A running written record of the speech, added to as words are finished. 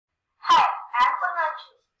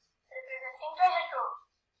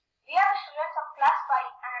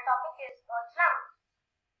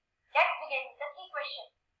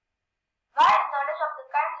question. Why is knowledge of the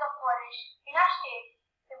kinds of forest in our state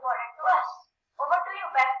important to us? Over to you,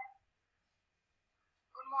 Beth.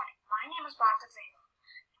 Good morning. My name is Partha Zain,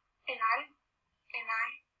 and I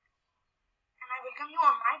welcome you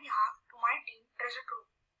on my behalf to my team Treasure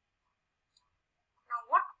Trove. Now,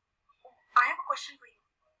 I have a question for you.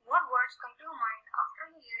 What words come to your mind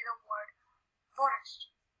after you hear the word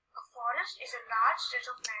forest? A forest is a large stretch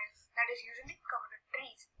of land that is usually covered with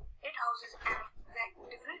trees. It houses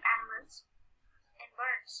different animals and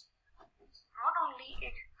birds. Not only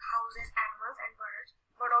it houses animals and birds,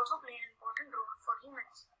 but also play an important role for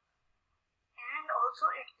humans. And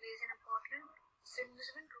also it plays an important,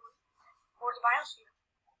 significant role for the biosphere.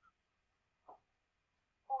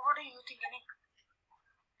 What do you think, Anik?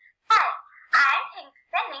 Hi, I'm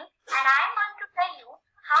Penning, and I'm going to tell you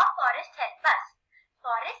how forests help us.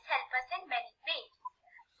 Forests help us in many ways.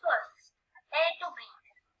 First, air to breathe.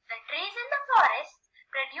 The trees in the forest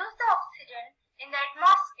produce the oxygen in the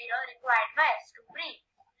atmosphere required by us to breathe.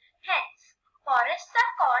 Hence, forests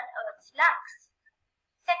are called Earth's lungs.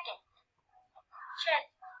 Second,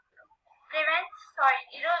 shelter. Prevents soil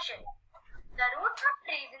erosion. The roots of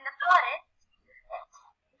trees in the forest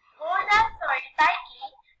hold our soil tightly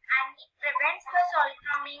and it prevents the soil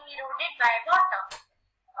from being eroded by water.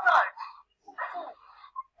 Third, food.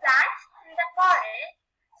 Plants in the forest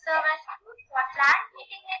serve as food for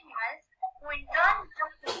plant-eating animals who in turn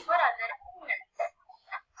become food for other animals.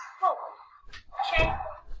 Fourth,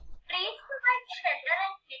 shelter. Trees provide shelter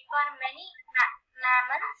and shade for many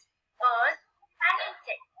mammals, birds, and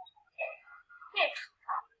insects. Fifth,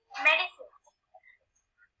 medicines.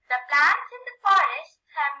 The plants in the forest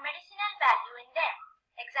have medicinal value in them.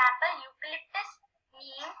 Example, eucalyptus,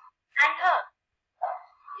 neem, and herb.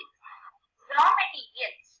 Sixth, raw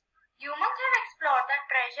materials. Humans have explored the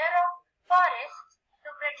treasure of forests to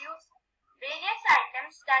produce various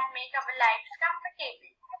items that make our lives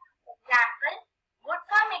comfortable. Example, wood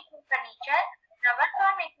for making furniture, rubber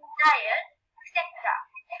for making tires, etc.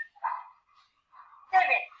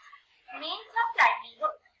 Seventh, means of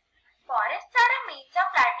livelihood. Forests are a means of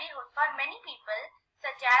livelihood for many people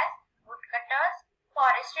such as woodcutters,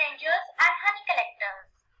 forest rangers, and honey collectors.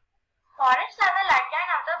 Forests are the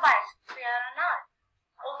lifeline of the biosphere on Earth.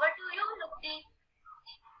 Over to you, Lukdeep.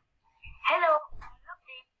 Hello, I'm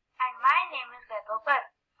Lukdeep and my name is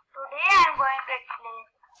Vaibhav. Today I am going to explain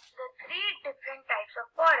the three different types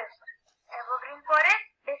of forests: evergreen forest,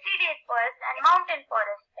 deciduous forest, and mountain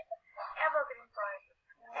forest. Evergreen forest.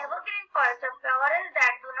 Evergreen forests are forests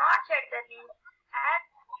that do not shed their leaves as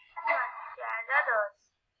much as others.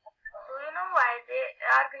 Do you know why they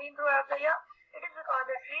are green throughout the year? It is because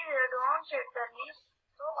the trees here do not shed their leaves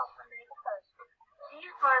so often like others.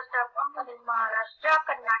 These forests are found in Maharashtra,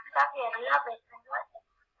 Karnataka, Kerala, West Bengal,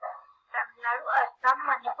 Tamil Nadu, Assam,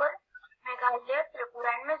 Manipur, Meghalaya, Tripura,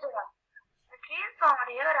 and Mizoram. The trees found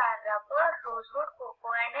here are rubber, rosewood,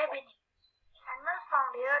 cocoa, and ebony. Animals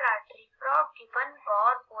found here are tree frog, gibbon,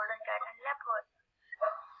 boar, golden cat, and leopard.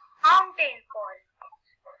 Mountain forest.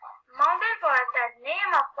 Mountain forests as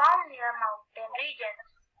name are found near mountain regions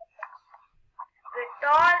with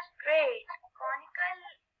tall, straight, conical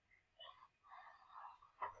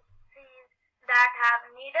trees that have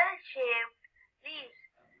needle-shaped leaves.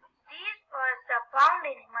 These forests are found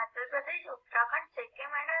in Himachal Pradesh, Uttarakhand, Sikkim,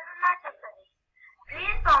 and Arunachal Pradesh.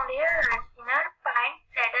 Trees found here are cedar, pine,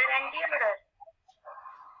 cedar, and deodar.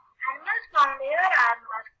 Animals found here are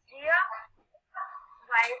musk deer,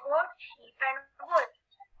 wild goat, sheep, and wolves.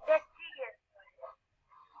 Deciduous forests.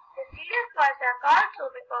 Deciduous forests are called so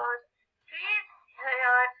because trees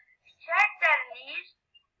here shed their leaves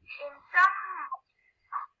in some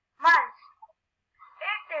months.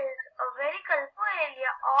 It is a very colorful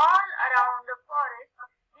area all around the forest.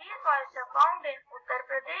 These forests are found in Uttar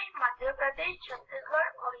Pradesh, Madhya Pradesh, Chhattisgarh,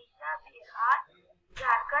 Odisha, Bihar,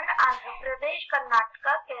 Jharkhand, Andhra Pradesh,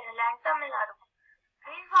 Karnataka, Kerala, and Tamil Nadu.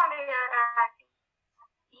 Trees found here are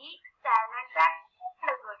teak, salmon, and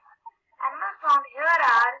sandalwood. Animals found here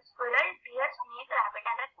are squirrel, deer, snake, rabbit,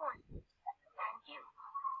 and raccoon. Thank you.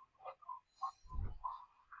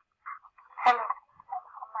 Hello,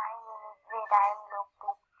 my name is Veda. I am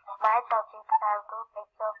Lokdeep. My subjects are two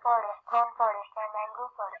types of forest, thorn forest and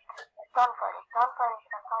mangrove forest. Thorn forest. Thorn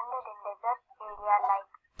forests are found in desert area like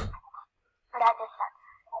Rajasthan.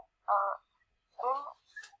 In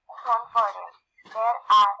thorn forest, there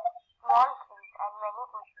are small trees and many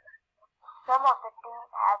bushes. Some of the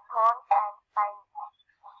trees have thorns and spines.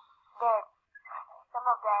 Some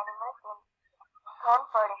of the animals in thorn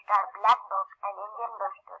forest are black dogs and Indian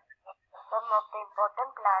roosters. Some of the important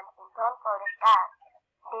plants in thorn forest are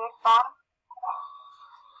date palm,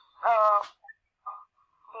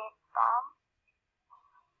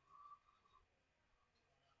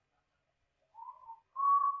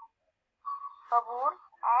 baboon,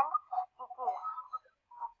 and cicadas.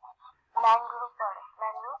 Mangrove forest.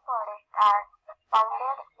 Mangrove forests are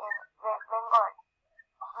founded in West Bengal.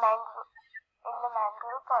 In the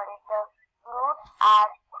mangrove forest, the roots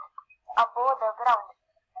are above the ground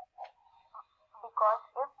because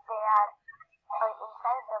if they are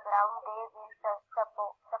inside the ground, they will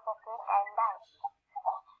suffocate and die.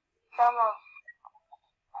 Some of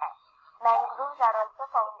mangroves are also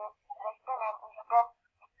found in western and eastern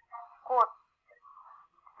coasts.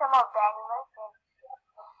 Some of the animals in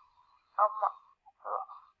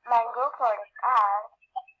mangrove forest are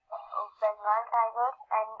Bengal tigers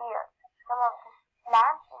and deer. Some of the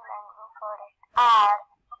plants in mangrove forest are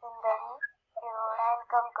sundari, chiroda, and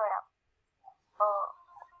kankara.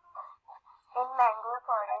 In mangrove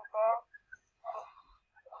forest, there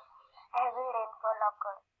heavy rainfall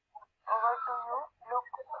occurs. Over to you, look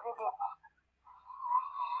within.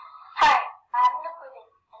 Hi, I am Lukwithin,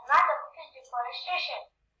 and my topic is deforestation.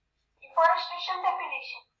 Deforestation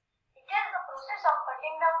definition. It is the process of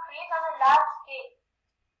cutting down trees on a large scale.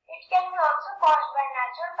 It can be also caused by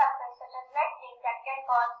natural factors such as lightning that can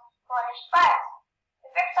cause forest fires.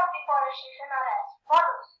 Effects of deforestation are as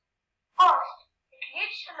follows. First, it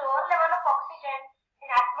leads to lower level of oxygen in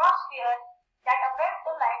atmosphere that affect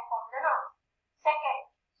the life from the north. Second,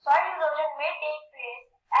 soil erosion may take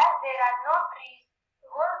place as there are no trees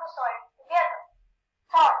to hold the soil together.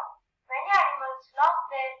 Third, many animals lost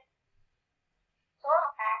their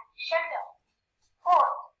source and shelter.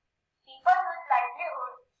 Fourth, people with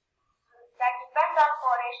livelihood that depend on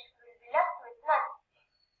forest will be left with none.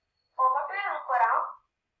 Over to you, Lukaram.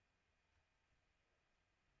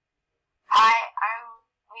 Hi,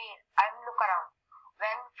 I'm Lukaram.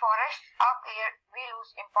 When forests are cleared, we lose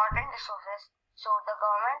important resources, so the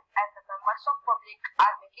government and the members of public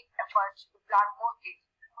are making efforts to plant more trees.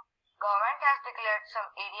 Government has declared some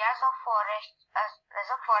areas of forest as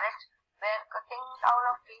reserve forests where cutting down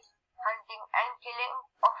of trees, hunting and killing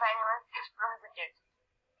of animals is prohibited.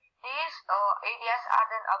 These areas are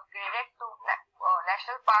then upgraded to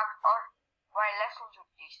national parks or wildlife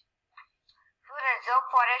sanctuaries. Few reserve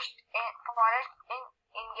forests in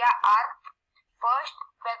India are first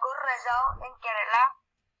Begur Reserve in Kerala,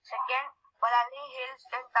 second Palani Hills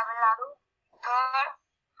in Tamil Nadu, third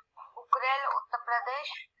Ukrel Uttar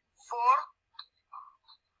Pradesh, fourth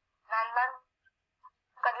Nandan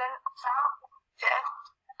Kalan Assam, fifth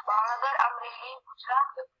Bhavagar Amreli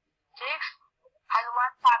Gujarat, sixth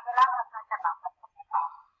Hanuman Sagara Karnataka.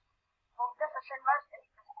 Hope the session was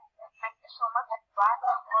interesting. Thank you so much and bye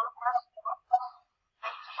from all of us.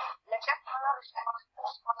 Let us know your response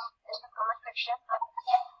in the comment section.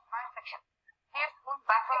 Please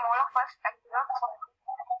back from all of us and do not forget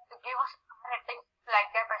to give us